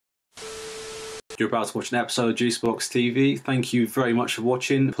You're about to watch an episode of Juicebox TV. Thank you very much for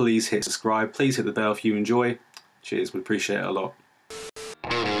watching. Please hit subscribe. Please hit the bell if you enjoy. Cheers, we appreciate it a lot.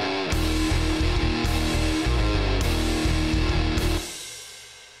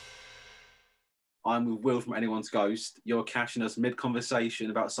 I'm with Will from Anyone's Ghost. You're catching us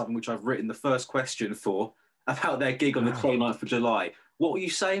mid-conversation about something which I've written the first question for, about their gig on the 29th of July. What were you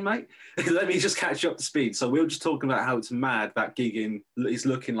saying, mate? Let me just catch you up to speed. So we were just talking about how it's mad that gigging is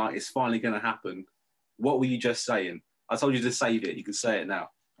looking like it's finally going to happen. What were you just saying? I told you to save it. You can say it now.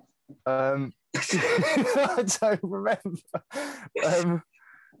 I don't remember.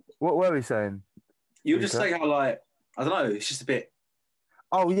 What were we saying? You were just saying how, like, I don't know, it's just a bit...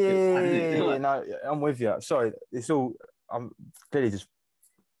 Oh, yeah. No, I'm with you. Sorry, it's all... I'm clearly just...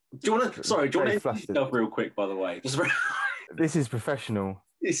 Do you want to introduce yourself real quick, by the way? This is professional,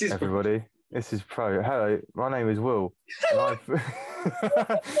 This is everybody. This is pro. Hello, my name is Will. And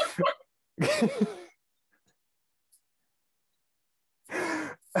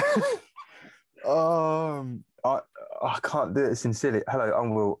I can't do it sincerely. Hello,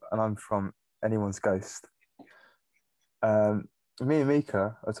 I'm Will, and I'm from Anyone's Ghost. Me and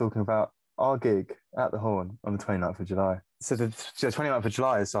Mika are talking about our gig at the Horn on the 29th of July. So the 29th of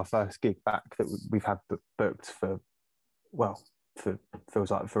July is our first gig back that we've had booked for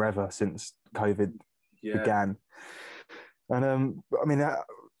feels like forever since COVID began. And I mean, I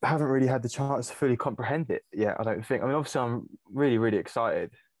haven't really had the chance to fully comprehend it yet, I don't think. I mean, obviously I'm really, really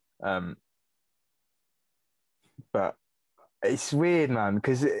excited. But it's weird, man,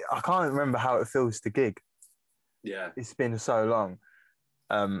 because I can't remember how it feels to gig. Yeah. It's been so long.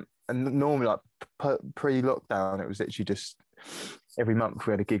 And normally, like pre-lockdown, it was literally just every month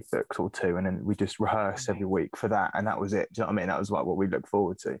we had a gig booked or two, and then we just rehearse every week for that, and that was it. Do you know what I mean? That was like what we looked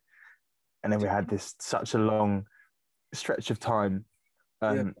forward to. And then we had such a long stretch of time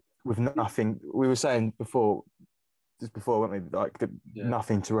with nothing. We were saying before, weren't we? Like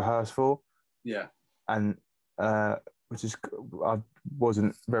nothing to rehearse for. Yeah. And which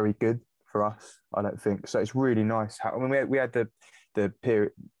wasn't very good for us, I don't think. So it's really nice. I mean, we had the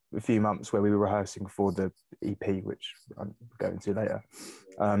period, a few months where we were rehearsing for the EP, which I'm going to later.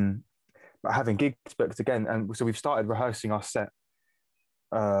 But having gigs booked again, and so we've started rehearsing our set.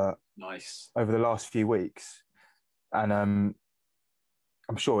 Nice. Over the last few weeks, and I'm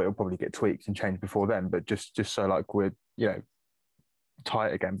sure it'll probably get tweaked and changed before then. But just so like we're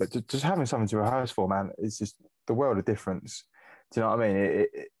tight again. But just having something to rehearse for, man, is just the world of difference. Do you know what I mean?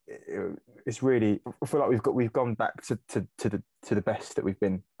 It's really, I feel like we've gone back to the best that we've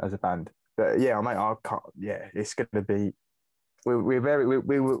been as a band. But yeah, mate, I can't. Yeah, it's going to be. We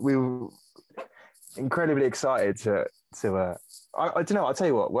were incredibly excited to. I don't know. I'll tell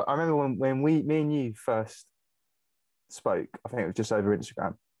you what. I remember when me and you first spoke. I think it was just over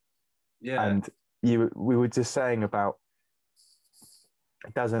Instagram. Yeah. And we were just saying about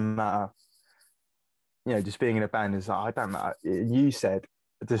it doesn't matter. Just being in a band is like, I don't matter. You said,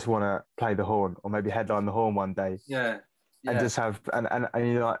 I just want to play the horn or maybe headline the horn one day. Yeah. And just have, and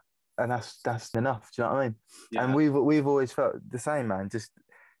you're like, and that's enough. Do you know what I mean? Yeah. And we've always felt the same, man. Just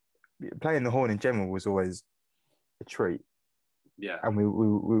playing the horn in general was always a treat. Yeah. And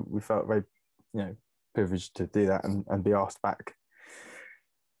we felt very, privileged to do that and be asked back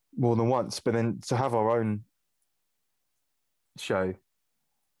more than once. But then to have our own show,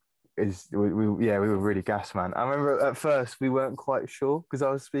 we were really gassed, man. I remember at first we weren't quite sure because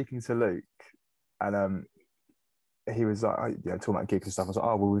I was speaking to Luke and he was like, talking about gigs and stuff. I was like,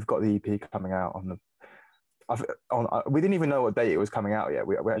 oh well, we've got the EP coming out we didn't even know what date it was coming out yet.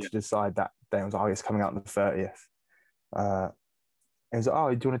 We actually decided that day. I was like, oh, it's coming out on the 30th. And he was like,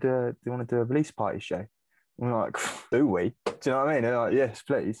 oh, do you want to do a release party show? And we're like, do we? Do you know what I mean? And they're like, yes,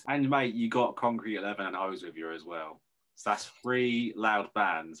 please. And mate, you got Concrete 11 and O's with you as well. So that's 3 loud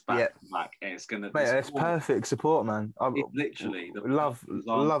bands back to back, and it's gonna. Mate, it's perfect support, man. Literally love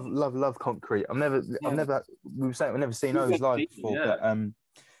Concrete. I've never. We were saying we've never seen those live before,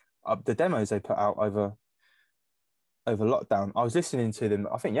 but the demos they put out over lockdown, I was listening to them.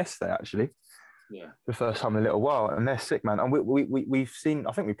 I think yesterday actually. Yeah. The first time in a little while, and they're sick, man. And we've seen.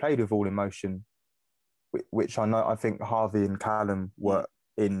 I think we played with All in Motion, which I think Harvey and Callum were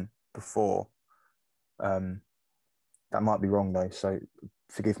in before. That might be wrong though, so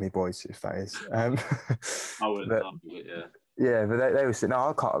forgive me, boys, if that is. I wouldn't do it, yeah. Yeah, but they were saying, no,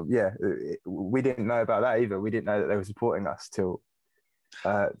 I can't. Yeah, we didn't know about that either. We didn't know that they were supporting us till.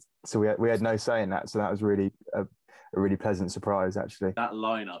 So we had no say in that. So that was really a really pleasant surprise, actually. That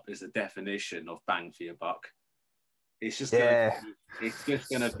lineup is the definition of bang for your buck. It's just gonna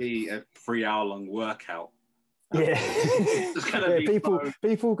be a 3-hour long workout Yeah. It's gonna be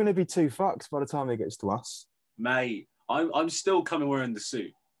people are going to be too fucked by the time it gets to us. mate. I'm still coming wearing the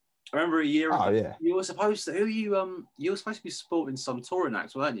suit. I remember a year ago. Yeah. You were supposed to you were supposed to be sporting some touring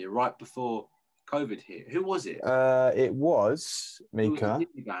acts, weren't you? Right before COVID hit. Who was it? It was Mika. It was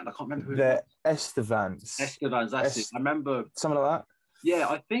the band. I can't remember who the it was. Estevans. Estevans, that's it. I remember something like that. Yeah,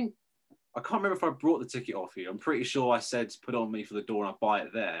 I can't remember if I brought the ticket off you. I'm pretty sure I said put on me for the door and I'll buy it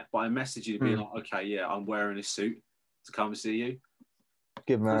there. But I messaged you being like, okay, yeah, I'm wearing a suit to come and see you.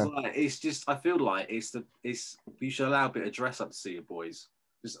 Good man. Like, it's just, I feel like you should allow a bit of dress up to see your boys.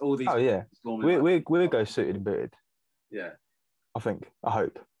 Just all these. Oh yeah, we'll go suited and booted. Yeah, I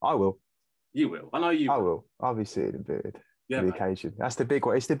hope I will. You will. I know you. I will. I'll be suited and booted. Yeah, for the occasion. That's the big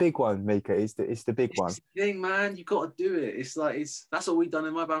one. It's the big one, Mika. It's the big one. The thing, man. You got to do it. It's like that's what we've done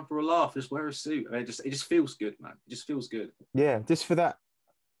in my band for a laugh. Just wear a suit. I mean, it just feels good, man. It just feels good. Yeah, just for that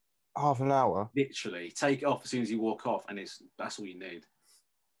half an hour. Literally, take it off as soon as you walk off, and that's all you need.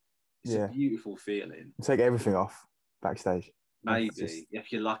 It's a beautiful feeling. Take everything off backstage. Maybe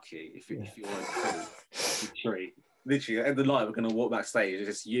if you're lucky, if you're a tree. Literally, at the end of the night, we're going to walk backstage. It's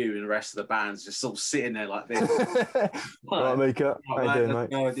just you and the rest of the band's just sort of sitting there like this. Right, Mika. How you doing, mate?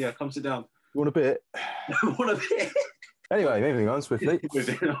 No idea. Come sit down. You want a bit? Want a bit? Anyway, moving on swiftly.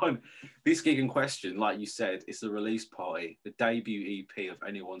 This gig in question, like you said, it's the release party, the debut EP of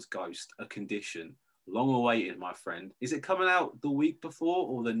Anyone's Ghost, A Condition. Long awaited, my friend. Is it coming out the week before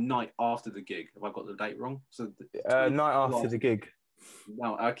or the night after the gig? Have I got the date wrong? So night after the gig.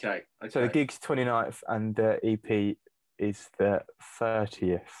 No, okay. So the gig's 29th and the EP is the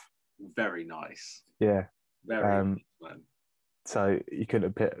 30th. Very nice. Yeah. Very nice, man. So we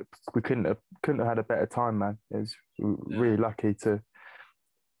couldn't have had a better time, man. It was really lucky to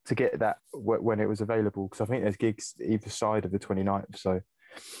get that when it was available, because I think there's gigs either side of the 29th. So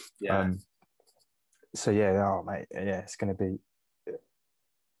yeah. Oh mate, yeah, it's going to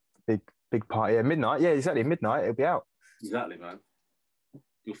be big party at midnight. Yeah, exactly, midnight. It'll be out. Exactly, man.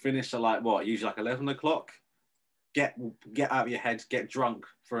 You'll finish at like what? Usually like 11 o'clock. Get out of your head. Get drunk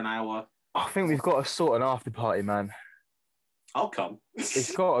for an hour. I think we've got to sort an after party, man. I'll come.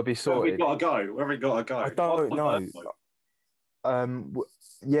 It's got to be sorted. Where we got to go? I don't know.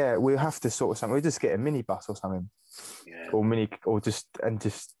 Yeah, we'll have to sort something. We'll just get a minibus or something. Yeah.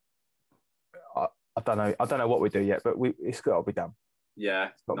 I don't know. I don't know what we do yet, but it's got to be done. Yeah.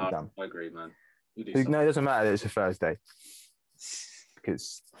 It's got to be done. I agree, man. No, it doesn't matter that it's a Thursday,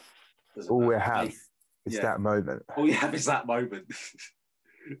 because all we have is that moment. All you have is that moment.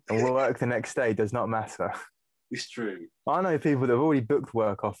 And work the next day does not matter. It's true. I know people that have already booked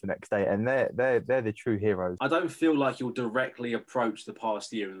work off the next day, and they're the true heroes. I don't feel like you'll directly approach the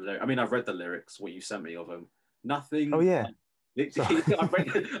past year. I mean, I've read the lyrics, what you sent me of them. Nothing. Oh yeah. I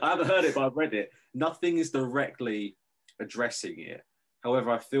haven't heard it, but I've read it. Nothing is directly addressing it.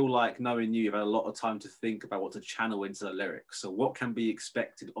 However, I feel like knowing you've had a lot of time to think about what to channel into the lyrics. So what can be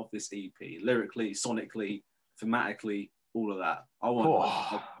expected of this EP? Lyrically, sonically, thematically, all of that.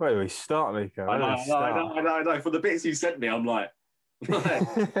 Where do we start, Mika? I know. For the bits you sent me, I'm like...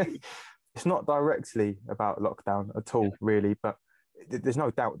 It's not directly about lockdown at all, really, but there's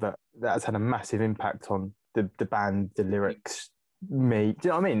no doubt that has had a massive impact on the band, the lyrics, me. Do you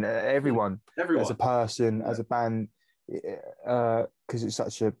know what I mean? Everyone. As a person, as a band, because it's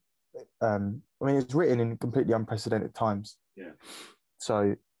such a... I mean, it's written in completely unprecedented times. Yeah.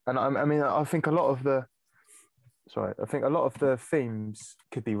 So, and I think a lot of the themes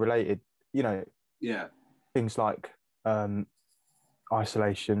could be related, you know. Yeah. Things like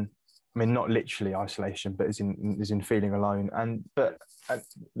isolation. I mean, not literally isolation, but as in feeling alone, but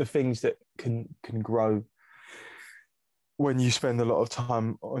the things that can grow when you spend a lot of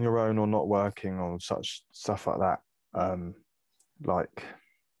time on your own or not working or such stuff like that, like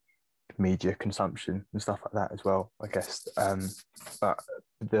media consumption and stuff like that as well, I guess. But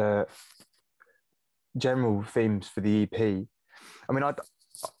the general themes for the EP, I mean, I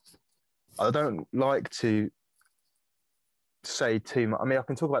don't like to say too much. I mean, I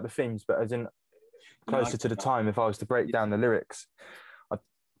can talk about the themes, but as in closer to the time, if I was to break down the lyrics, I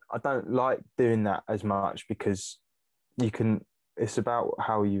don't like doing that as much, because it's about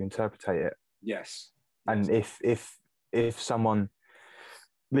how you interpret it. Yes. And if someone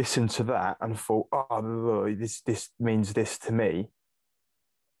listened to that and thought, oh, this means this to me,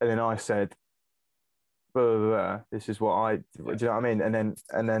 and then I said, blah, blah, blah, this is what I do, you know what I mean? And then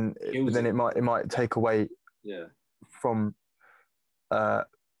it might take away from how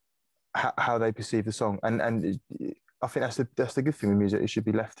they perceive the song, and I think that's the good thing with music. It should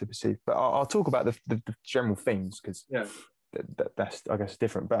be left to perceive. But I'll talk about the general themes, because that's, I guess,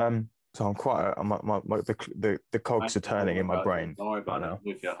 different. But So I'm quite the cogs are Don't turning worry in my about it. brain Don't worry right about it. I'm now.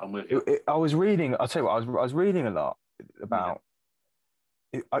 with you. I'm with you. I was reading. I'll tell you what. I was reading a lot Yeah. about.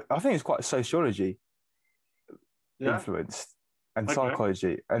 I think it's quite sociology Yeah. influenced and Okay.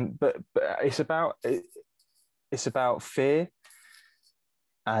 psychology, and but it's about fear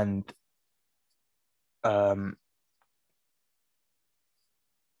and um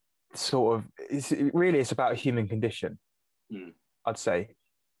sort of it's about a human condition. Hmm. I'd say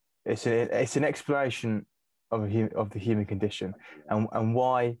it's an exploration of of the human condition and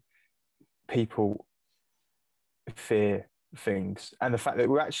why people fear things and the fact that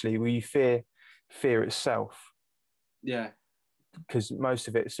we fear itself Yeah. because most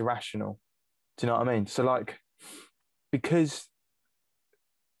of it's irrational. Do you know what I mean? So like because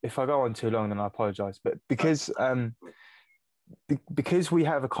if I go on too long, then I apologize. But because we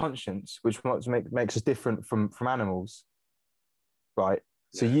have a conscience, which makes us different from animals, right?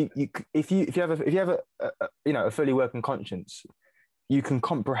 So Yeah. if you have a fully working conscience, you can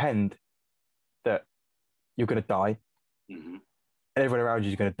comprehend that you're going to die, Mm-hmm. and everyone around you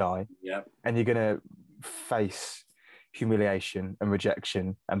is going to die, Yeah. and you're going to face humiliation and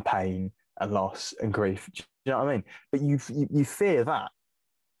rejection and pain and loss and grief. Do you know what I mean? But you fear that.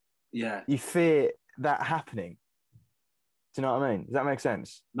 Yeah. You fear that happening. Do you know what I mean? Does that make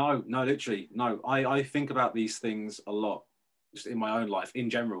sense? No, no, literally. No. I think about these things a lot, just in my own life in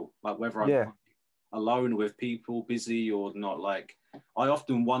general, like whether I'm Yeah. alone with people, busy or not. Like, I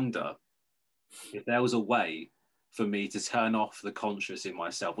often wonder if there was a way for me to turn off the conscious in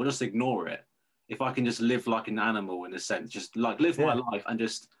myself or just ignore it. If I can just live like an animal in a sense, just like live my Yeah. life and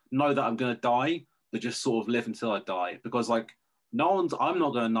just know that I'm going to die, but just sort of live until I die. Because like I'm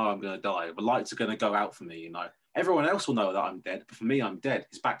not going to know I'm going to die. The lights are going to go out for me, you know. Everyone else will know that I'm dead, but for me, I'm dead.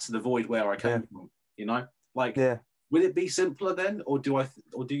 It's back to the void where I Yeah. came from, you know. Like, Yeah. would it be simpler then, or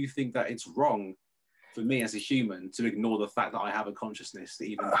or do you think that it's wrong for me as a human to ignore the fact that I have a consciousness to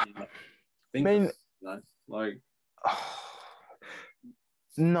even I think of, mean, you know, like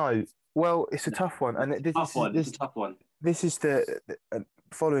no. Well, it's a no, tough one, and it's a tough one. It's a tough one. this is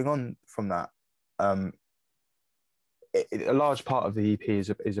following on from that. Um, a large part of the EP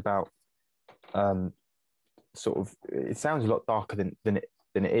is about um, sort of. It sounds a lot darker than it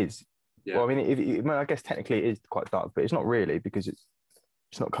is. Yeah, Well, I mean, I guess technically it is quite dark, but it's not really because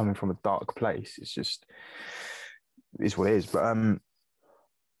it's not coming from a dark place. It's just it's what it is. But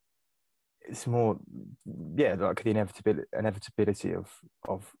it's more, yeah, like the inevitability of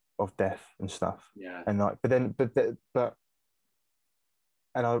death and stuff. yeah. And like, but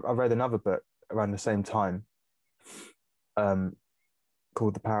and I read another book around the same time, um,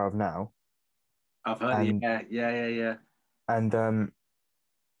 called The Power of Now, I've heard it. and Yeah, yeah, yeah, yeah. and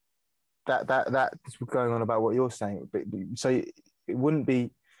that's going on about what you're saying. But so it wouldn't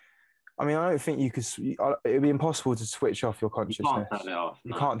be. I mean, I don't think you could. It'd be impossible to switch off your You can't consciousness. turn it off.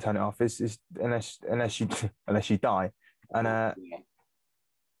 You No. can't turn it off. It's unless you unless you die. And Yeah,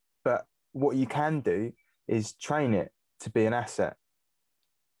 but what you can do is train it to be an asset.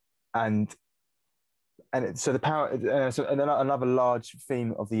 And so the power. So another large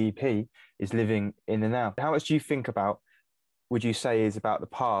theme of the EP is living in the now. How much do you think about? Would you say is about the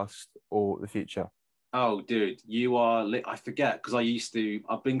past or the future? oh, dude, you are. I forget because I used to.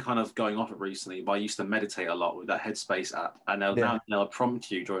 I've been kind of going off it recently, but I used to meditate a lot with that Headspace app, and Yeah, they'll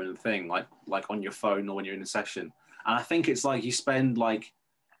prompt you during the thing, like on your phone or when you're in a session. And I think it's like you spend like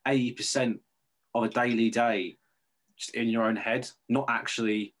 80% of a daily day just in your own head, not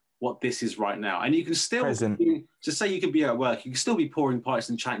actually what this is right now. And you can still, present. to say you can be at work, you can still be pouring pints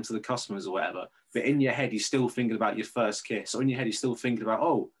and chatting to the customers or whatever. But in your head, you're still thinking about your first kiss. Or in your head, you're still thinking about,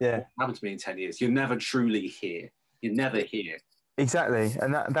 oh, Yeah, what happened to me in 10 years? You're never truly here. You're never here. exactly.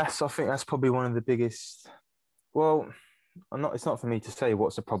 And that's I think that's probably one of the biggest. Well, I'm not. It's not for me to say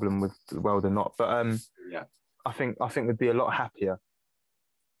what's the problem with the world or not, but Yeah. I think we'd be a lot happier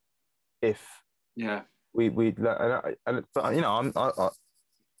if Yeah. but you know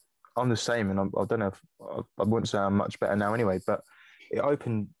I'm the same, and I don't know if I wouldn't say I'm much better now anyway, but it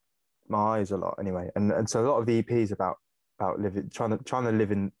opened my eyes a lot anyway, and so a lot of the EP is about living, trying to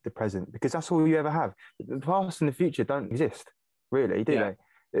live in the present because that's all you ever have. The past and the future don't exist really, do Yeah.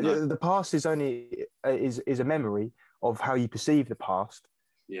 they? No. The past is only is a memory of how you perceive the past.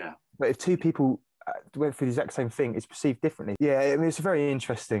 Yeah. But if two people went through the exact same thing, it's perceived differently. Yeah, I mean, it's a very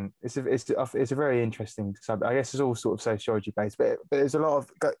interesting. It's a very interesting subject. I guess it's all sort of sociology based, but there's a lot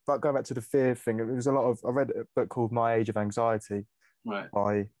of going back to the fear thing. There's a lot of. I read a book called My Age of Anxiety Right.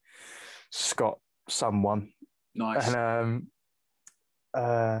 by Scott someone, Nice. and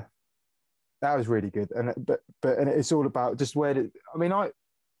that was really good. And and it's all about just where. I mean,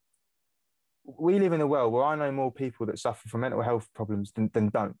 we live in a world where I know more people that suffer from mental health problems than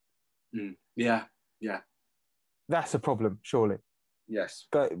don't. Yeah, yeah, That's a problem, surely. yes.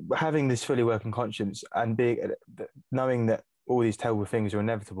 But having this fully working conscience and knowing that all these terrible things are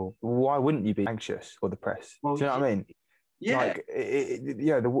inevitable, why wouldn't you be anxious or depressed? Well, Do you know what I mean? yeah, Like,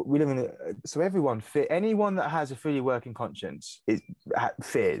 we live in so everyone anyone that has a fully working conscience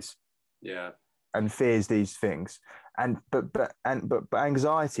fears yeah. and fears these things, but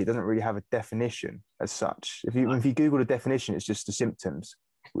anxiety doesn't really have a definition as such. If you Google the definition, it's just the symptoms,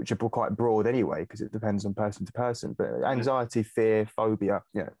 which are quite broad anyway because it depends on person to person. But anxiety, fear, phobia,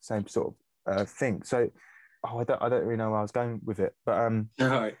 same sort of thing. So, I don't really know where I was going with it, but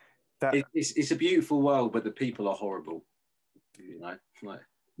No, it's a beautiful world, but the people are horrible. Like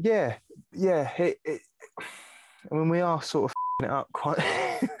yeah. I mean, we are sort of it up quite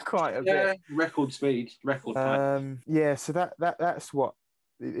quite a bit. Record speed, record time. Yeah, so that's what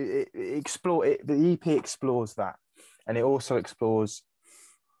the EP explores that, and it also explores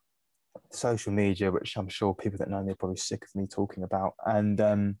social media, which I'm sure people that know me are probably sick of me talking about,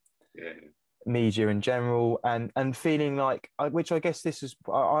 and media in general, and feeling like, which I guess this is,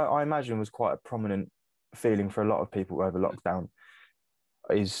 I imagine was quite a prominent feeling for a lot of people over lockdown,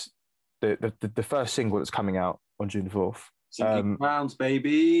 is the first single that's coming out on June 4th. Rounds,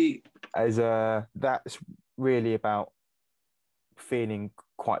 baby. As that's really about feeling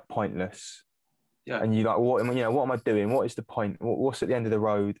quite pointless. Yeah. And you like, what am I doing? What is the point? What's at the end of the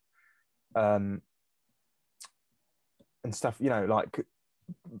road? And stuff, like,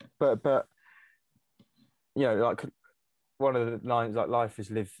 but like one of the lines, like, life is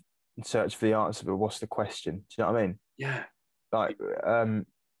lived in search for the answer, but what's the question? Do you know what I mean? Yeah. Like,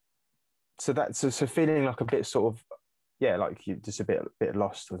 so that's so feeling like a bit sort of, like you're just a bit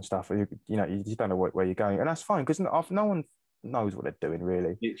lost and stuff. You don't know where you're going, and that's fine because no one knows what they're doing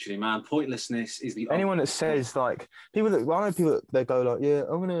really. Literally, man, pointlessness is the anyone that says, like, I know people that go like, yeah,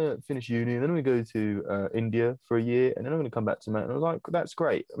 I'm gonna finish uni and then I'm gonna go to India for a year and then I'm gonna come back to mate. And I was like, that's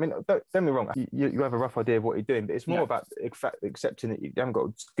great. I mean, don't get me wrong, you have a rough idea of what you're doing, but it's more about accepting that you haven't got to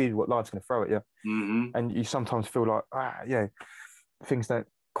excuse what life's gonna throw at you, and you sometimes feel like things don't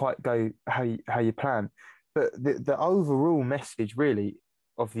quite go how you plan. But the overall message really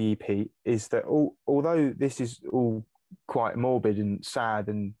of the EP is that although this is all quite morbid and sad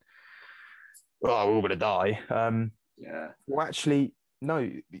and we're all gonna die, well, actually no,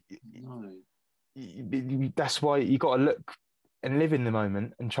 that's why you got to look and live in the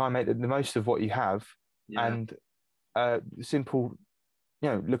moment and try and make the most of what you have, and simple,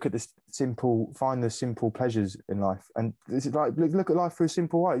 look at find the simple pleasures in life, and it's like look at life through a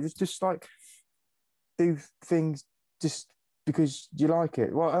simple way. Just like do things just because you like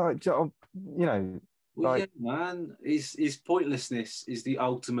it. Well, man, is pointlessness is the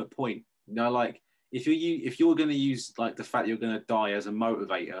ultimate point. Like if you're going to use like the fact you're going to die as a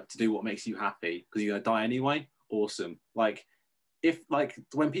motivator to do what makes you happy because you're going to die anyway, awesome. Like if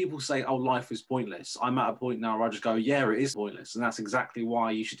when people say, "Oh, life is pointless," I'm at a point now where I just go, "Yeah, it is pointless,and that's exactly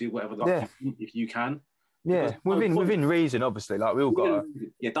why you should do whatever if you can." Yeah, within reason, obviously. Like we've got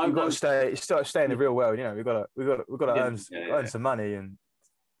to stay in the real world. We've got to earn some money, and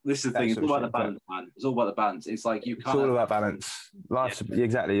this is the thing. It's all about the balance, man. It's all about the balance. It's like you can't. It's all about balance.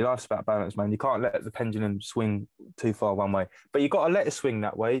 Exactly. Life's about balance, man. You can't let the pendulum swing too far one way, but you got to let it swing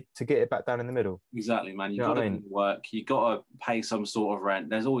that way to get it back down in the middle. Exactly, man. You got to work. You got to pay some sort of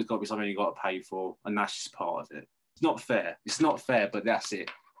rent. There's always got to be something you got to pay for, and that's just part of it. It's not fair. It's not fair, but that's it.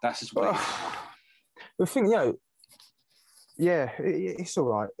 That's just what. The thing, it's all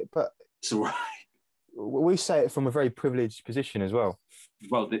right, but it's all right. We say it from a very privileged position as well.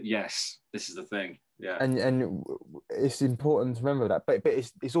 Well, yes, this is the thing. Yeah, and it's important to remember that, but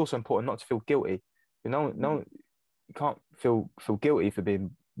it's also important not to feel guilty. No, you can't feel guilty for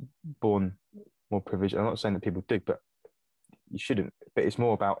being born more privileged. I'm not saying that people do, but you shouldn't. But it's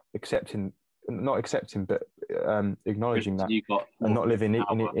more about not accepting, but acknowledging that, and not living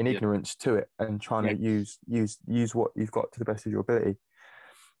in ignorance to it, and trying to use what you've got to the best of your ability.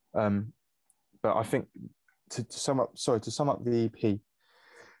 But I think to sum up the EP,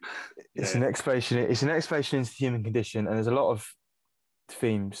 it's an exploration. It's an exploration into the human condition, and there's a lot of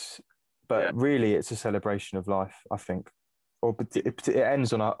themes, but really, it's a celebration of life. I think, it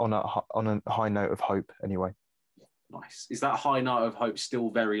ends on a high note of hope. Anyway, nice. Is that high note of hope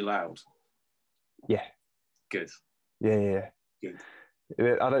still very loud? Yeah. Good. Yeah. Good.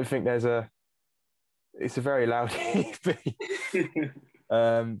 I don't think it's a very loud EP.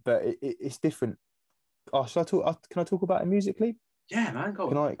 But it's different. Oh, should I talk? Can I talk about it musically? Yeah, man. Go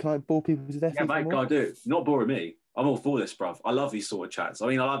on. Can I bore people to death? Yeah, mate. Go do it. Not boring me. I'm all for this, bruv. I love these sort of chats. I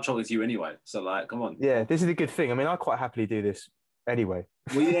mean, I love talking to you anyway. So, like, come on. Yeah, this is a good thing. I mean, I quite happily do this anyway,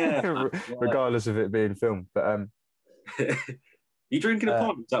 Well, yeah. regardless of it being filmed. But You drinking a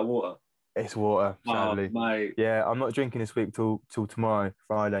pint? Is that water? it's water, sadly. Oh, mate. Yeah, I'm not drinking this week till tomorrow,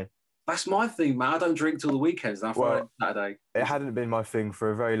 Friday. That's my thing, man. I don't drink till the weekends. Now Friday, Saturday. It hadn't been my thing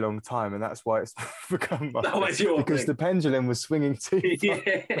for a very long time, and that's why it's become my That was your because thing. the pendulum was swinging too far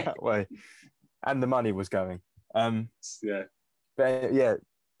Yeah. that way, and the money was going. Yeah. But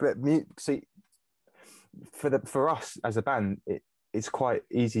see, for us as a band, it's quite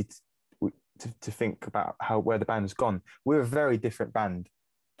easy to think about where the band's gone. We're a very different band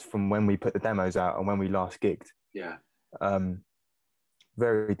from when we put the demos out and when we last gigged. Yeah.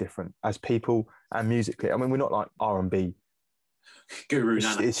 Very different as people and musically. I mean, we're not like R&B Guru.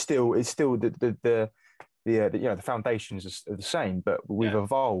 It's still the the foundations are the same, but we've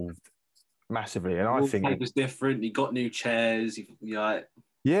evolved massively. And I think it was different. You got new chairs. Exactly.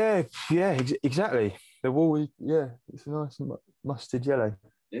 The wall is it's a nice mustard yellow.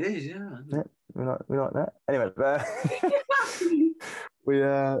 It is, yeah. We like that. Anyway,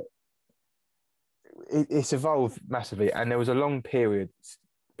 it's evolved massively, and there was a long period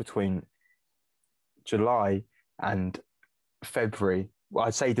between July and February, well,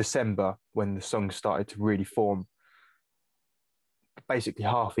 I'd say December, when the songs started to really form. Basically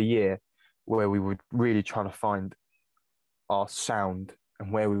half a year where we were really trying to find our sound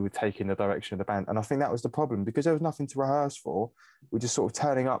and where we were taking the direction of the band. And I think that was the problem, because there was nothing to rehearse for. We're just sort of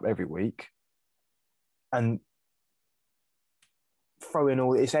turning up every week and throwing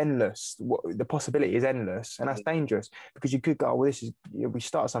it's endless. The possibility is endless, and that's dangerous, because you could go, well, this is, we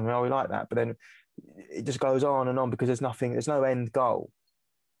start something, we like that, but then it just goes on and on because there's no end goal.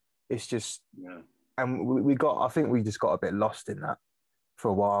 It's just, and I think we just got a bit lost in that for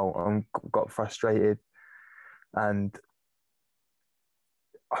a while and got frustrated, and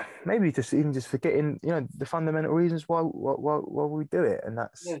maybe just forgetting, the fundamental reasons why we do it, and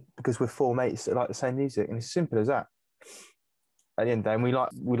that's because we're four mates that like the same music, and it's as simple as that. At the end of the day, and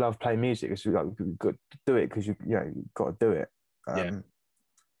we love playing music, because we've got to do it because you've got to do it.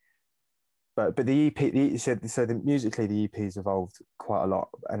 But the EP, so musically the EP has evolved quite a lot,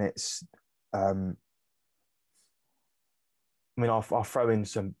 and it's I mean, I'll throw in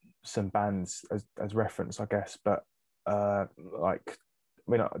some bands as reference, I guess, but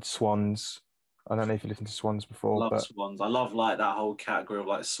Swans. I don't know if you listened to Swans before. Swans. I love like that whole category of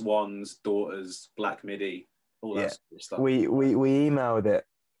like Swans, Daughters, Black Midi, all that sort of stuff. We emailed it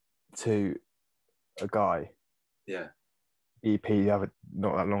to a guy. Yeah. EP not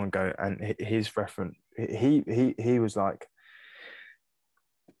that long ago, and his reference, he was like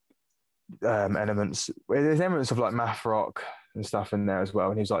elements. There's elements of like math rock and stuff in there as well,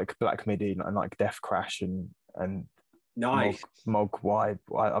 and he was like Black Midi and like Death Crash and nice Mogwai.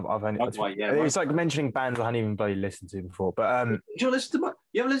 I've only it's like mentioning bands I hadn't even bloody listened to before. But did you listen to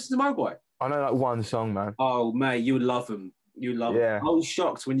you ever listen to Mogwai? I know like one song, man. Oh mate, you would love him. You would love him. I was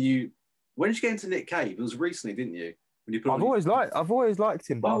shocked when did you get into Nick Cave? It was recently, didn't you? I've always liked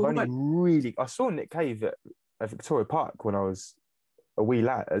him, but I saw Nick Cave at Victoria Park when I was a wee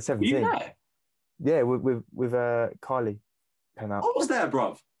lad at 17. Were you there? Yeah, with Kylie came out. I was there,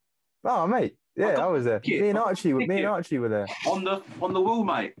 bruv. Oh mate, yeah, I was there. Me and Archie were there. On the wall,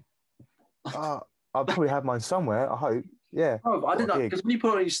 mate. I'll probably have mine somewhere, I hope. Yeah. Bro, I didn't know, because when you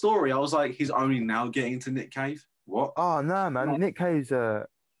put on your story, I was like, he's only now getting into Nick Cave. What? Oh no, man. Nick Cave's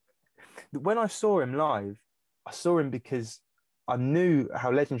when I saw him live, I saw him because I knew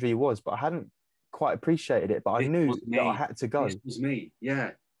how legendary he was, but I hadn't quite appreciated it. But I knew that I had to go. This was me,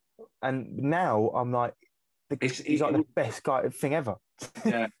 yeah. And now I'm like, he's like the best thing ever.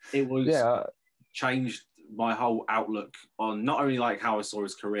 Yeah, it was changed my whole outlook on not only like how I saw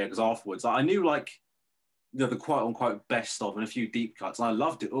his career, because afterwards I knew like the quote unquote best of and a few deep cuts, and I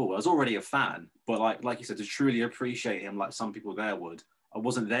loved it all. I was already a fan, but like you said, to truly appreciate him like some people there would, I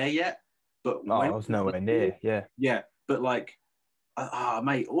wasn't there yet. But I was nowhere near. Yeah. But like,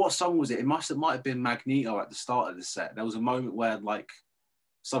 mate, what song was it? It might have been Magneto at the start of the set. There was a moment where like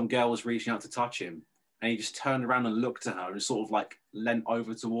some girl was reaching out to touch him, and he just turned around and looked at her and sort of like leant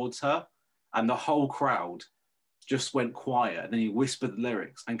over towards her, and the whole crowd just went quiet. And then he whispered the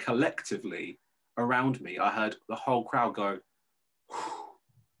lyrics, and collectively around me, I heard the whole crowd go,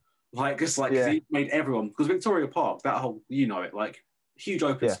 like it's like he made everyone, because Victoria Park, that whole, like huge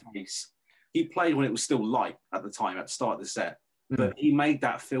open space. He played when it was still light at the time, at the start of the set. But he made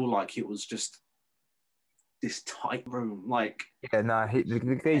that feel like it was just this tight room. Like,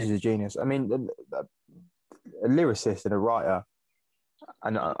 the geezer's a genius. I mean, a lyricist and a writer.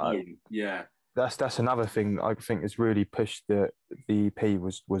 And that's another thing I think has really pushed the EP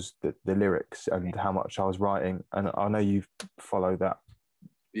was the lyrics and how much I was writing, and I know you follow that.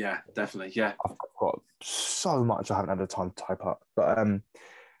 Yeah, definitely. Yeah, I've got so much I haven't had the time to type up, but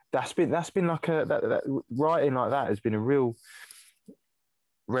that's been like that writing like that has been a real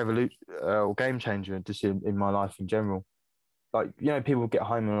revolution or game changer just in my life in general. Like, you know, people get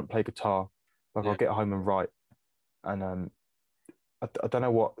home and play guitar, like yeah, I'll get home and write, and I don't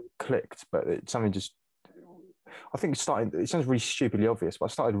know what clicked, but something just, I think it sounds really stupidly obvious, but I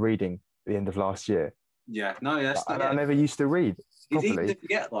started reading at the end of last year. yeah. No, yes, And I yeah. never used to read It's easy to properly.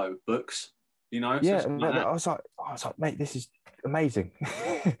 forget though, books. So Yeah, something and like that. I was like, mate, this is amazing.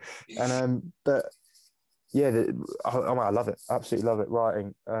 And but yeah, I love it, absolutely love it.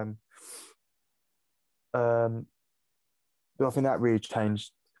 Writing, um, but I think that really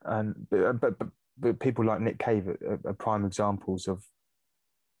changed. And but people like Nick Cave are prime examples of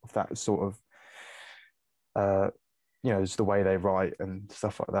that sort of you know, just the way they write and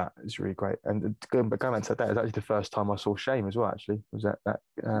stuff like that is really great. And going back to that, is actually the first time I saw Shame as well. Actually, was that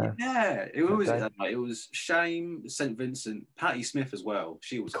Yeah, it that was day? it was Shame, St. Vincent, Patti Smith as well.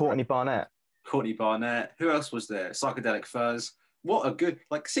 She was great. Courtney Barnett. Courtney Barnett. Who else was there? Psychedelic Furs. What a good,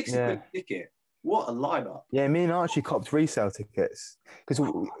 like 60 quid Yeah, ticket. What a lineup. yeah. Me and Archie copped resale tickets because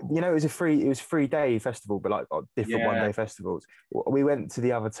you know it was a 3 day festival, but like different one Yeah. day festivals. We went to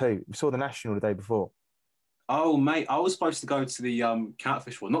the other two. We saw the National the day before. Oh mate, I was supposed to go to the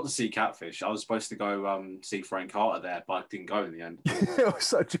Catfish one, not to see Catfish. I was supposed to go see Frank Carter there, but I didn't go in the end. It was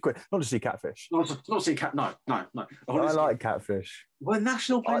such a quick, not to see Catfish. Not see Cat. No, no, no. I like Catfish. Were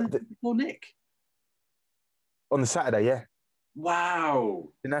National playing before Nick? On the Saturday, yeah. Wow.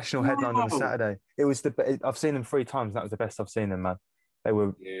 The National headlined on the Wow. Saturday. It was I've seen them 3 times. And that was the best I've seen them, man. They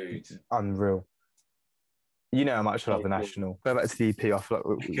were Dude. unreal. You know how much I love Oh, the National. Go back to the EP. I feel like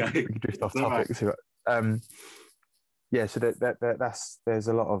we okay. could drift off All right. topic. So, yeah. So there's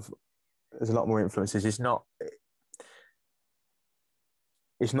a lot more influences. It's not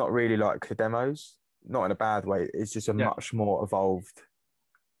really like the demos. Not in a bad way. It's just a Yeah. much more evolved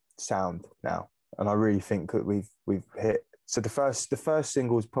sound now, and I really think that we've hit. So the first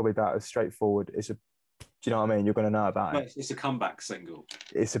single is probably about as straightforward. Do you know what I mean? You're going to know about it. It's a comeback single.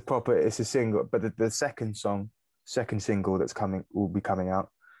 It's a single, but the second single will be coming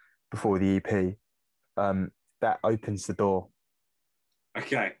out before the EP. That opens the door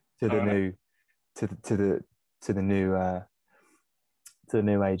Okay. to the All right. new, to the new, to the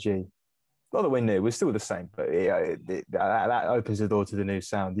new AG. Not that we're new, we're still the same, but that opens the door to the new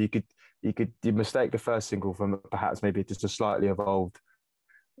sound. You mistake the first single from perhaps maybe just a slightly evolved,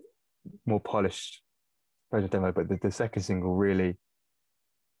 more polished version of demo, but the second single really,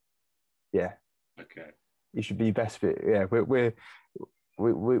 yeah, Okay. you should be best fit. Yeah, we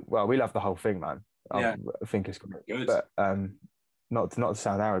love the whole thing, man. Yeah. I think it's great, Good. but not to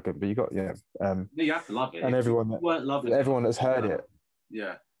sound arrogant, but you got You have to love it. and If you weren't loving everyone that's heard it,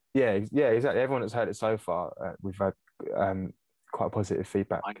 yeah. yeah, exactly. Everyone that's heard it so far, we've had quite positive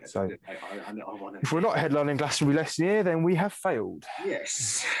feedback. So I want it. if we're not headlining Glastonbury next year, then we have failed.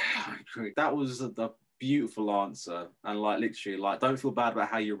 Yes. That was a beautiful answer, and like literally, like don't feel bad about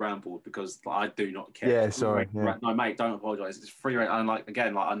how you rambled because like, I do not care. Yeah, sorry. Yeah. No, mate, don't apologize. It's free reign. And like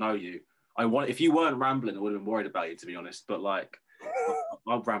again, like I know you. If you weren't rambling, I would have been worried about you to be honest. But like,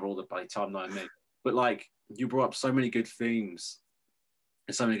 I'll ramble all the bloody time, knowing me. But like, you brought up so many good themes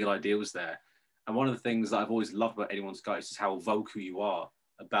and so many good ideas there. And one of the things that I've always loved about Anyone's Ghost is how vocal you are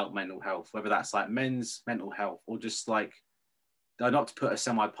about mental health, whether that's like men's mental health or just like, not to put a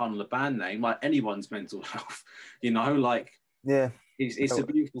semi-pun on the band name, like anyone's mental health, like Yeah. it's a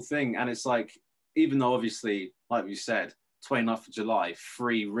beautiful thing. And it's like, even though obviously, like we said, 29th of July,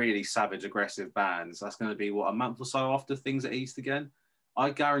 3 really savage, aggressive bands, that's going to be, what, a month or so after things are eased again?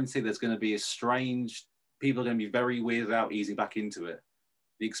 I guarantee there's going to be a strange, people are going to be very weirded out easing back into it,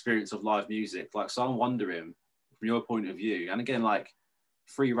 the experience of live music. Like, so I'm wondering, from your point of view, and again, like,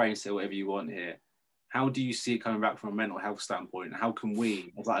 free reign to say whatever you want here, how do you see it coming back from a mental health standpoint? How can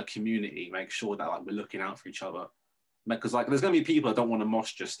we, as like a community, make sure that like we're looking out for each other? Because like there's going to be people that don't want to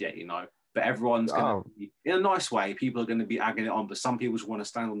mosh just yet, but everyone's going to be, in a nice way, people are going to be agging it on, but some people just want to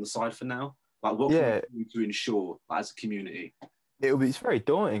stand on the side for now. Like, what can we do to ensure that as a community? It's very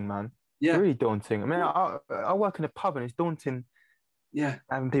daunting, man. Yeah. Really daunting. I mean, I work in a pub and it's daunting. Yeah.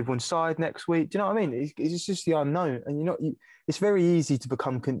 Having people inside next week. Do you know what I mean? It's just the unknown. And it's very easy to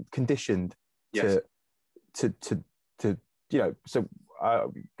become conditioned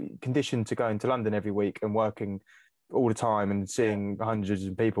conditioned to going to London every week and working all the time and seeing hundreds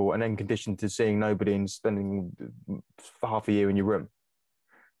of people, and then conditioned to seeing nobody and spending half a year in your room.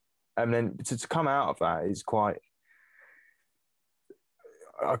 And then to come out of that is quite,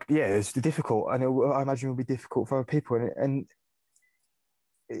 yeah, it's difficult, and I imagine it will be difficult for other people, and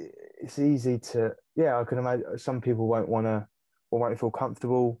it's easy to, yeah, I can imagine some people won't want to or won't feel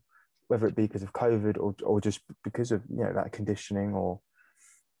comfortable, whether it be because of COVID or just because of, you know, that conditioning, or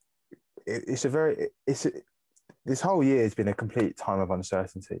it's a very, this whole year has been a complete time of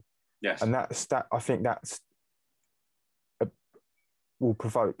uncertainty. Yes. And I think will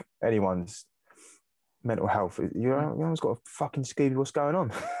provoke anyone's mental health. You know, everyone's got a fucking Scooby, what's going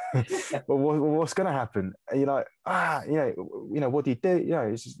on? Well, what's going to happen? And you're like, you know, what do you do? You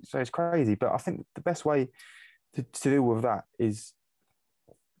know, it's crazy. But I think the best way to deal with that is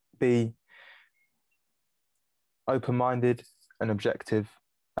be open-minded and objective,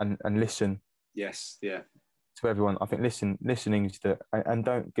 and listen. Yes. Yeah. To everyone. I think listening is and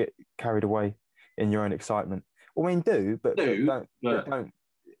don't get carried away in your own excitement. I mean, but don't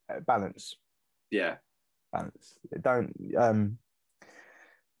balance. Yeah. Balance.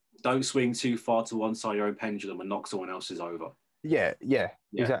 Don't swing too far to one side of your own pendulum and knock someone else's over. Yeah,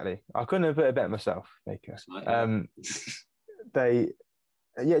 exactly. I couldn't have put it better myself, Mika.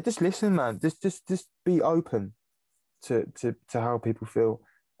 Just listen, man. Just be open to how people feel,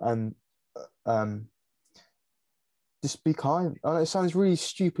 and just be kind. I know it sounds really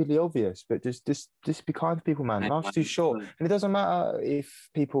stupidly obvious, but just be kind to people, man. Life's too short, and it doesn't matter if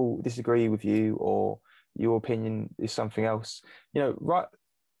people disagree with you or your opinion is something else. You know,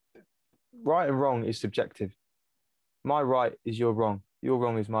 right and wrong is subjective. My right is your wrong. Your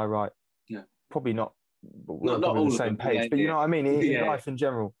wrong is my right. Yeah, probably not. We're not on the same page, but you know what I mean. In life in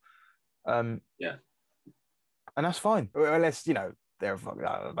general, yeah, and that's fine. Unless, you know, they're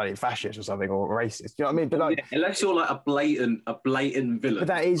fucking fascist or something, or racist. You know what I mean? But like, unless you're like a blatant villain. But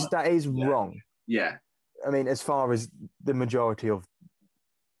that is wrong. Yeah. I mean, as far as the majority of,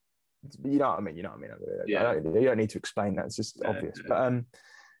 you know what I mean. Yeah. You don't need to explain that. It's just obvious. But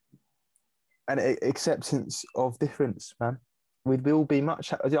and acceptance of difference, man. We will be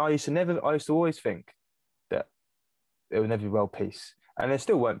much. I used to always think that there would never be world peace, and there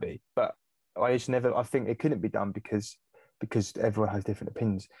still won't be. But I think it couldn't be done because everyone has different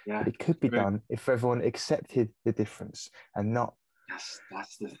opinions. Yeah, but it could be done if everyone accepted the difference and not.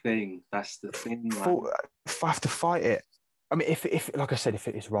 That's the thing. That's the thing. Have to fight it. I mean, if like I said, if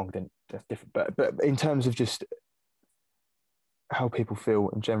it is wrong, then that's different. But in terms of just how people feel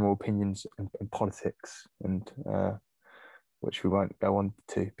and general opinions and politics, and which we won't go on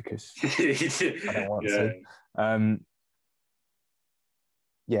to because I don't want to.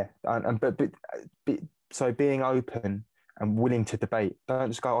 So being open and willing to debate. Don't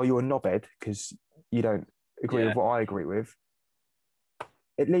just go, oh, you're a knobhead because you don't agree with what I agree with.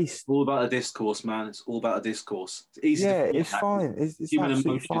 At least it's all about a discourse, man. It's all about a discourse. It's easy. It's fine. It's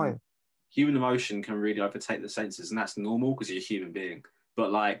absolutely fine. Human emotion can really overtake the senses, and that's normal because you're a human being.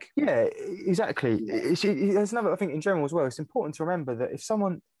 But like, yeah, exactly. There's another, I think, in general as well. It's important to remember that if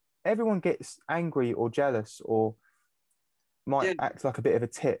everyone gets angry or jealous or might act like a bit of a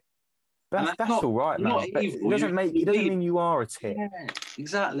tit, that's all right, man. But it doesn't mean you are a tit. Yeah,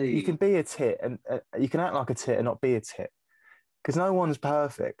 exactly. You can be a tit, and you can act like a tit and not be a tit, because no one's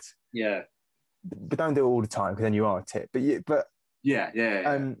perfect. Yeah. But don't do it all the time, because then you are a tit.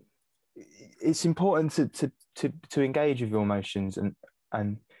 It's important to engage with your emotions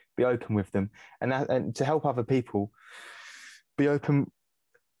and be open with them, and to help other people be open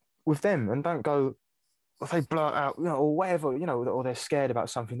with them, and don't go, if they blurt out, you know, or whatever, you know, or they're scared about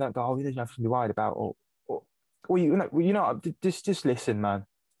something, don't go, oh, you don't have to be worried about, or just listen, man.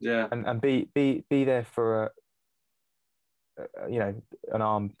 Yeah. And be there for you know, an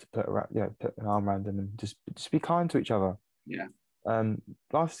arm to put an arm around them, and just be kind to each other. Yeah.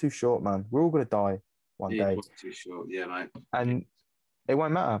 Life's too short, man. We're all gonna die one day. Life's too short, yeah, mate. And it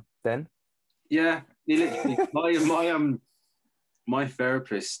won't matter then. Yeah, literally. My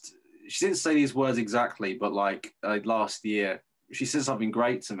therapist, she didn't say these words exactly, but like last year, she said something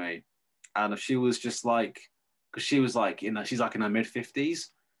great to me, and she was just like, because she was like, she's like in her mid-50s,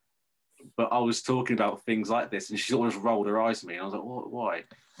 but I was talking about things like this, and she sort of rolled her eyes at me, and I was like, why?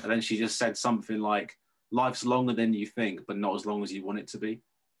 And then she just said something like, life's longer than you think, but not as long as you want it to be.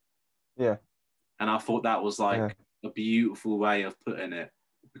 Yeah. And I thought that was like a beautiful way of putting it,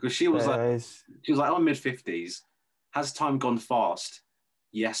 because she was like, I'm mid-50s. Has time gone fast?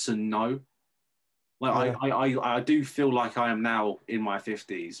 Yes and no. Like I do feel like I am now in my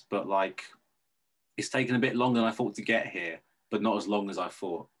 50s, but like it's taken a bit longer than I thought to get here, but not as long as I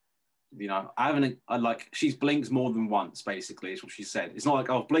thought. You know, she's blinked more than once, basically, is what she said. It's not like,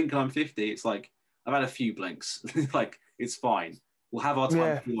 oh, blink and I'm 50. It's like, I've had a few blinks. Like, it's fine. We'll have our time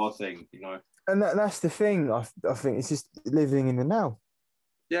Yeah. to do our thing, you know. And that's the thing. I think it's just living in the now,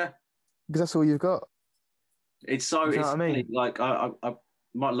 Yeah, because that's all you've got. it's so Do you know it's what I mean? funny,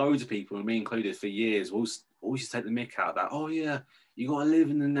 like loads of people, and me included, for years, will always take the mick out of that. Oh yeah, you got to live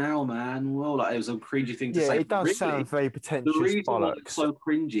in the now, man. Well, like it was a cringy thing to Yeah, say. it does Really, sound very the pretentious reason why it's bollocks. so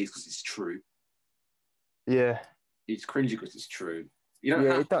cringy is because it's true. Yeah. It's cringy because it's true. You don't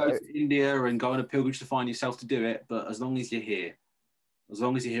Yeah, have it to go does. to India and go on a pilgrimage to find yourself to do it, but as long as you're here, as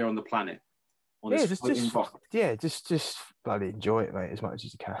long as you're here on the planet, on Yeah, this floating rock, just bloody enjoy it, mate, as much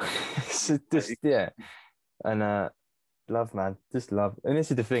as you can. It's like, just yeah, and love, man, just love. And this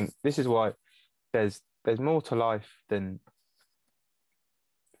is the thing. This is why there's more to life than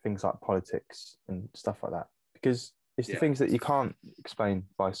things like politics and stuff like that, because it's the yeah, things that you can't explain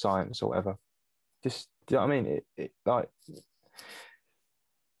by science or whatever. Just, do you know what I mean? It like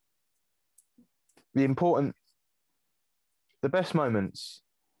the important, the best moments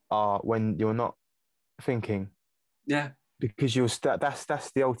are when you're not thinking, yeah. because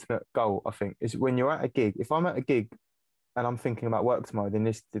that's the ultimate goal, I think, is when you're at a gig. If I'm at a gig and I'm thinking about work tomorrow, then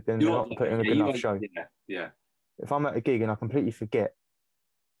they're You're not putting a yeah, good enough show. yeah, yeah. If I'm at a gig and I completely forget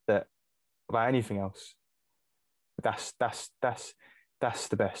that about anything else, that's that's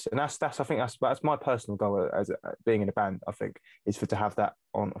the best, and that's I think that's my personal goal as being in a band. I think is to have that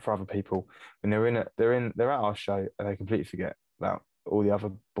on for other people when they're at our show and they completely forget about all the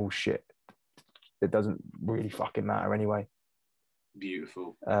other bullshit. It doesn't really fucking matter anyway.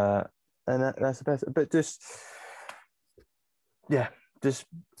 Beautiful. And that's the best. But just yeah, just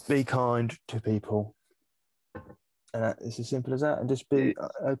be kind to people, and it's as simple as that. And just be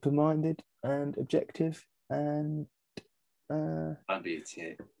open-minded and objective, and Don't be a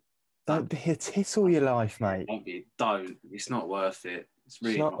tit. don't be a tit all your life, mate. Don't. It's not worth it. It's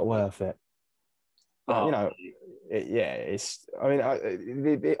really Not worth it. But you know, it's. I mean,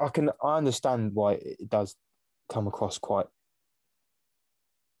 I understand why it does come across quite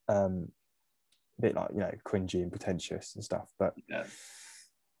a bit like, you know, cringy and pretentious and stuff. But yeah.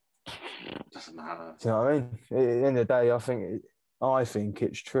 Doesn't matter. Do you know what I mean? At the end of the day, I think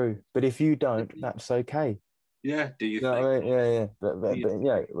it's true. But if you don't, that's okay. Yeah, do you know think? what I mean? Yeah. But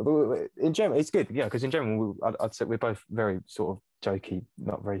yeah, in general, it's good. Yeah, because in general, I'd say we're both very sort of jokey,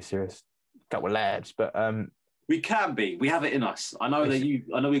 not very serious couple of lads. But we can be. We have it in us. I know that you.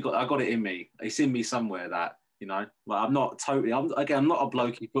 I know I got it in me. It's in me somewhere that, you know. Like I'm not totally. I'm not a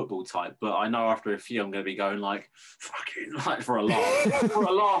blokey football type, but I know after a few, I'm going to be going like fucking like for a laugh, for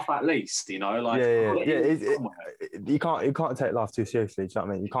a laugh at least. You know, like you can't take life too seriously. Do you know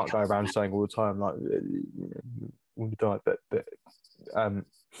what I mean? You can't go around saying all the time like all the time. But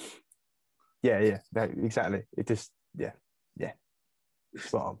exactly. It just yeah.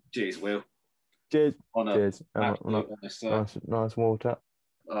 Spot on. Cheers, Will. Cheers. Honor. Cheers. Nice water.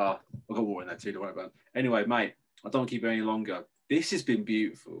 I've got water in there too, don't worry about it. Anyway, mate, I don't keep it any longer. This has been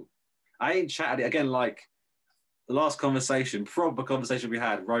beautiful. I ain't chatted it again, like the last proper conversation we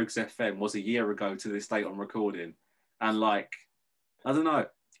had, Rogues FM, was a year ago to this date on recording. And like, I don't know,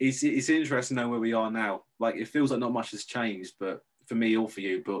 it's interesting to know where we are now. Like, it feels like not much has changed, but for me or for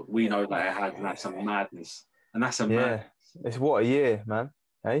you, but we know that it has, and that's some madness. And that's madness. It's what a year, man.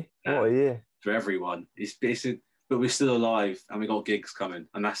 Hey, what a year for everyone. But we're still alive, and we got gigs coming,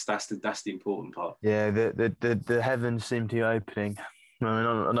 and that's the important part. Yeah, the heavens seem to be opening. I mean,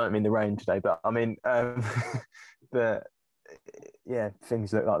 I don't mean the rain today, but I mean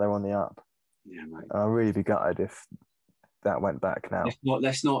things look like they're on the up. Yeah, mate. I'll really be gutted if that went back now.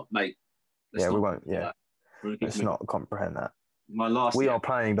 Let's not, mate. We won't. Yeah, let's not comprehend that. We are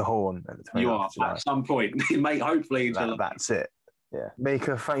playing the horn at the 29th You are of July. At some point, mate. Hopefully, that's it. Yeah,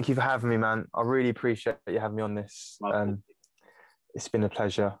 Mika, thank you for having me, man. I really appreciate you having me on this. It's been a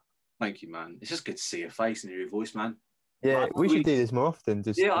pleasure. Thank you, man. It's just good to see your face and hear your voice, man. Yeah, we should do this more often.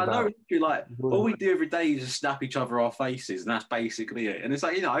 I know. Like, all we do every day is just snap each other our faces, and that's basically it. And it's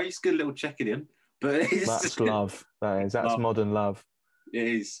like, you know, it's a good little checking in. But that's love. That's love. Modern love.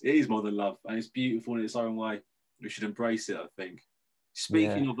 It is modern love, and it's beautiful in its own way. We should embrace it, I think.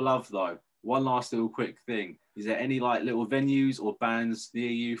 Speaking of love, though, one last little quick thing. Is there any like little venues or bands near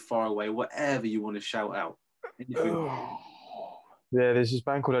you, far away, whatever you want to shout out? Yeah, there's this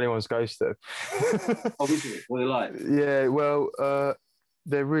band called Anyone's Ghoster. Oh, is it? What are they like? Yeah, well,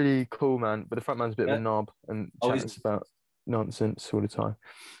 they're really cool, man. But the frontman's a bit of a knob and chats about nonsense all the time.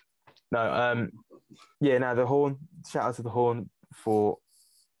 No, the Horn. Shout out to the Horn for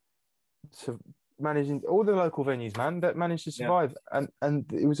managing all the local venues, man, that managed to survive. And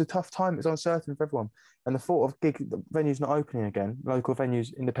it was a tough time. It was uncertain for everyone. And the thought of venues not opening again, local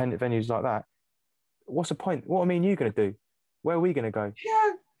venues, independent venues like that. What's the point? What are me and you going to do? where are we going to go?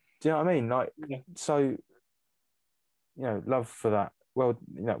 Yeah. Do you know what I mean? Like, Yeah. so, you know, love for that. Well,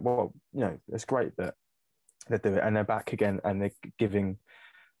 it's great that they do it and they're back again and they're giving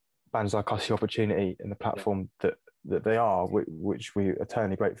bands like us the opportunity and the platform that they are, which we're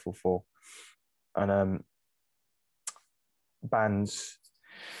eternally grateful for. And bands,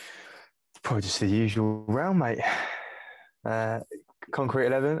 probably just the usual realm, mate. Concrete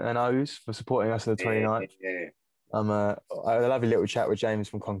 11 and O's for supporting us on the 29th. Yeah. I had a lovely little chat with James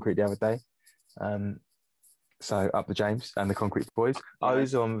from Concrete the other day. So up the James and the Concrete Boys.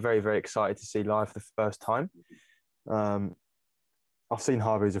 O's, I'm very, very excited to see live for the first time. I've seen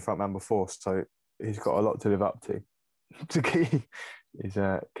Harvey as a frontman before, so he's got a lot to live up to keep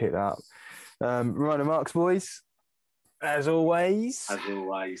that up. Ramona Marks, boys, as always. As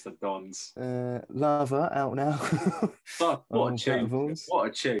always, the Dons. Lover out now. What a tune. What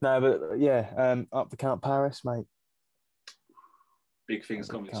a tune. No, but yeah, up the Count Paris, mate. Big things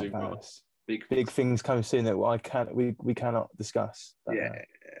coming soon, bro. Big things coming soon that we cannot discuss. But, yeah.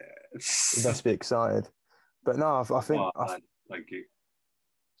 Let's be excited. But no, I think thank you.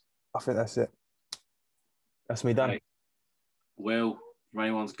 I think that's it. That's me done. Okay. Will, from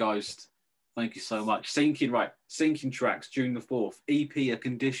Anyone's Ghost, thank you so much. Sinking Tracks, June the 4th. EP A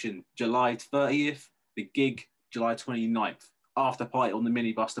Condition, July 30th. The gig, July 29th. After party on the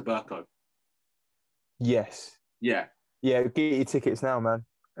minibus to Burko. Yes. Yeah. Yeah, get your tickets now, man.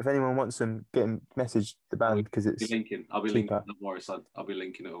 If anyone wants them, get them, message the band because it's linking. I'll be cheaper. linking. Don't worry, son. I'll be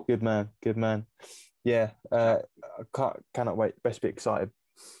linking it all. Good man. Yeah, I cannot wait. Best be excited.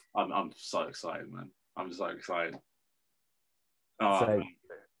 I'm so excited, man. I'm so excited.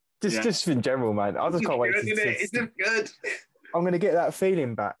 Just in general, man. I just can't wait. It's good. I'm gonna get that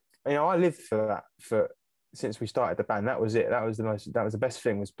feeling back. You know, I lived for that since we started the band. That was it. That was the best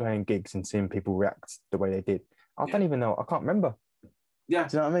thing, was playing gigs and seeing people react the way they did. I don't even know. I can't remember. Yeah.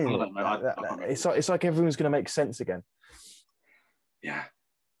 Do you know what I mean? It's like everyone's gonna make sense again. Yeah.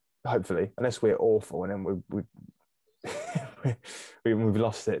 Hopefully, unless we're awful and then we've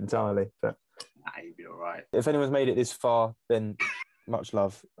lost it entirely. But you'll be all right. If anyone's made it this far, then much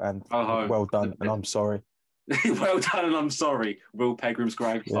love and well done. And I'm sorry. Well done, and I'm sorry. Will Pegram's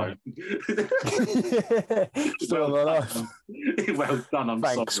gravestone. Still alive. Well done. I'm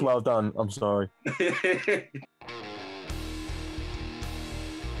sorry. Thanks. Well done. I'm sorry.